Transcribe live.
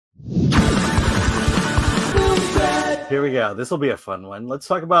Here we go. This will be a fun one. Let's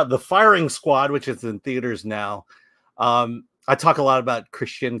talk about The Firing Squad, which is in theaters now. I talk a lot about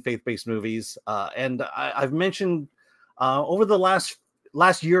Christian faith-based movies, and I've mentioned over the last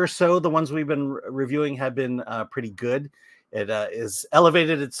year or so, the ones we've been reviewing have been pretty good. It is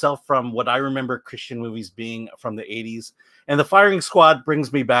elevated itself from what I remember Christian movies being from the 80s. And The Firing Squad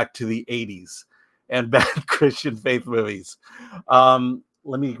brings me back to the 80s and bad Christian faith movies.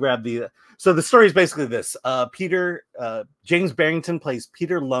 Let me grab the... So the story is basically this. James Barrington plays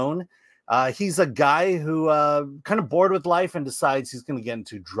Peter Lone. He's a guy who kind of bored with life and decides he's going to get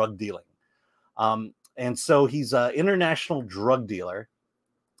into drug dealing. And so he's an international drug dealer.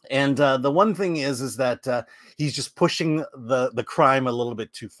 And the one thing is that he's just pushing the crime a little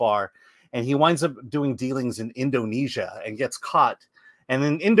bit too far. And he winds up doing dealings in Indonesia and gets caught. And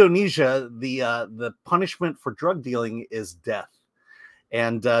in Indonesia, the punishment for drug dealing is death.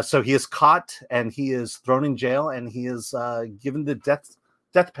 And so he is caught and he is thrown in jail and he is given the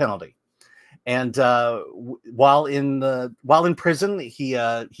death penalty. And while in prison,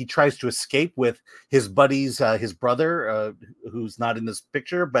 he tries to escape with his buddies, his brother, who's not in this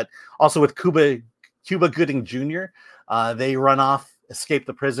picture, but also with Cuba Gooding Jr. They run off, escape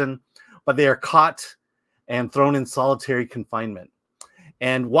the prison, but they are caught and thrown in solitary confinement.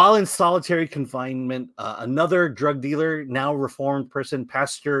 And while in solitary confinement, another drug dealer, now reformed person,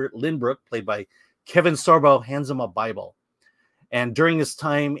 Pastor Lindbrook, played by Kevin Sorbo, hands him a Bible. And during his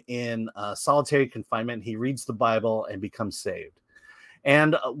time in solitary confinement, he reads the Bible and becomes saved.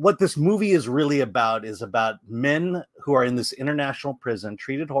 And what this movie is really about is about men who are in this international prison,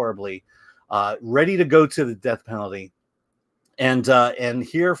 treated horribly, ready to go to the death penalty, and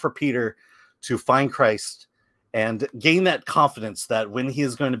here for Peter to find Christ and gain that confidence that when he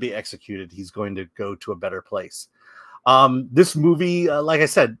is going to be executed, he's going to go to a better place. This movie, like I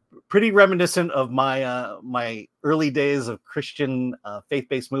said, pretty reminiscent of my my early days of Christian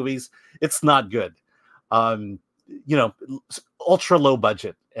faith-based movies. It's not good. You know, ultra low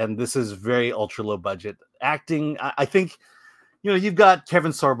budget, and this is very ultra low budget. Acting, I think, you know, you've got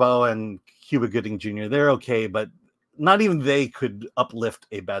Kevin Sorbo and Cuba Gooding Jr. They're okay, but not even they could uplift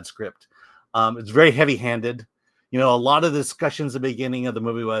a bad script. It's very heavy-handed. You know, a lot of the discussions at the beginning of the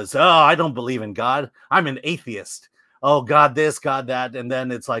movie was, oh, I don't believe in God. I'm an atheist. Oh, God this, God that. And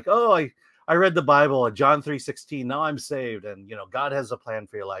then it's like, oh, I read the Bible, John 3:16. Now I'm saved. And, you know, God has a plan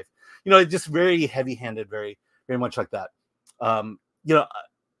for your life. You know, it's just very heavy-handed, very, very much like that. You know,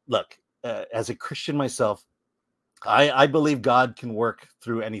 look, as a Christian myself, I believe God can work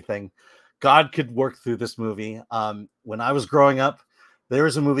through anything. God could work through this movie. When I was growing up, there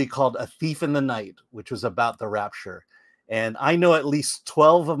was a movie called A Thief in the Night, which was about the rapture. And I know at least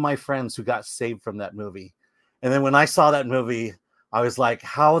 12 of my friends who got saved from that movie. And then when I saw that movie, I was like,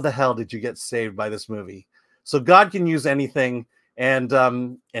 how the hell did you get saved by this movie? So God can use anything. And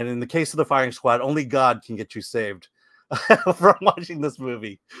in the case of The Firing Squad, only God can get you saved from watching this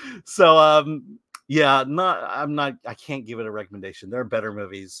movie. So, yeah, I can't give it a recommendation. There are better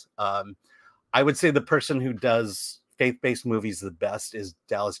movies. I would say the person who does faith-based movies the best is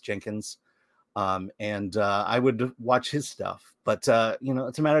Dallas Jenkins. And I would watch his stuff. But, you know,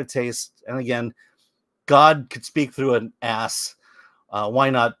 it's a matter of taste. And again, God could speak through an ass. Why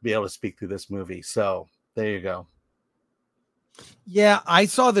not be able to speak through this movie? So there you go. Yeah, I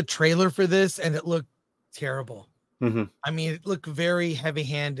saw the trailer for this and it looked terrible. Mm-hmm. I mean, it looked very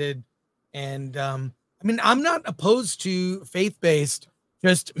heavy-handed. And I mean, I'm not opposed to faith-based.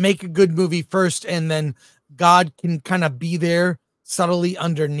 Just make a good movie first and then God can kind of be there subtly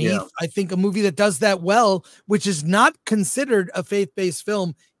underneath. Yeah. I think a movie that does that well, which is not considered a faith-based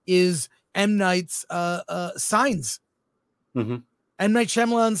film, is M. Night's Signs. Mm-hmm. M. Night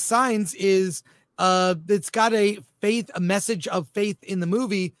Shyamalan's Signs is it's got a message of faith in the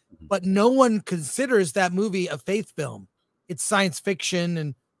movie, but no one considers that movie a faith film. It's science fiction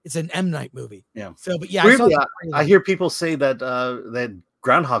and it's an M. Night movie. Yeah. So, but yeah, weirdly, I hear people say that that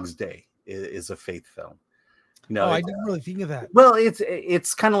Groundhog's Day is a faith film. You know, I didn't really think of that. Well,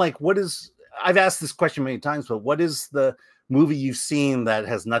 it's kind of like, what is, I've asked this question many times, but what is the movie you've seen that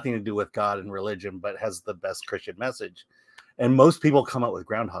has nothing to do with God and religion, but has the best Christian message? And most people come up with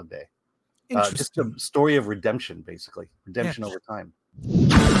Groundhog Day. Just a story of redemption, basically. Redemption over time.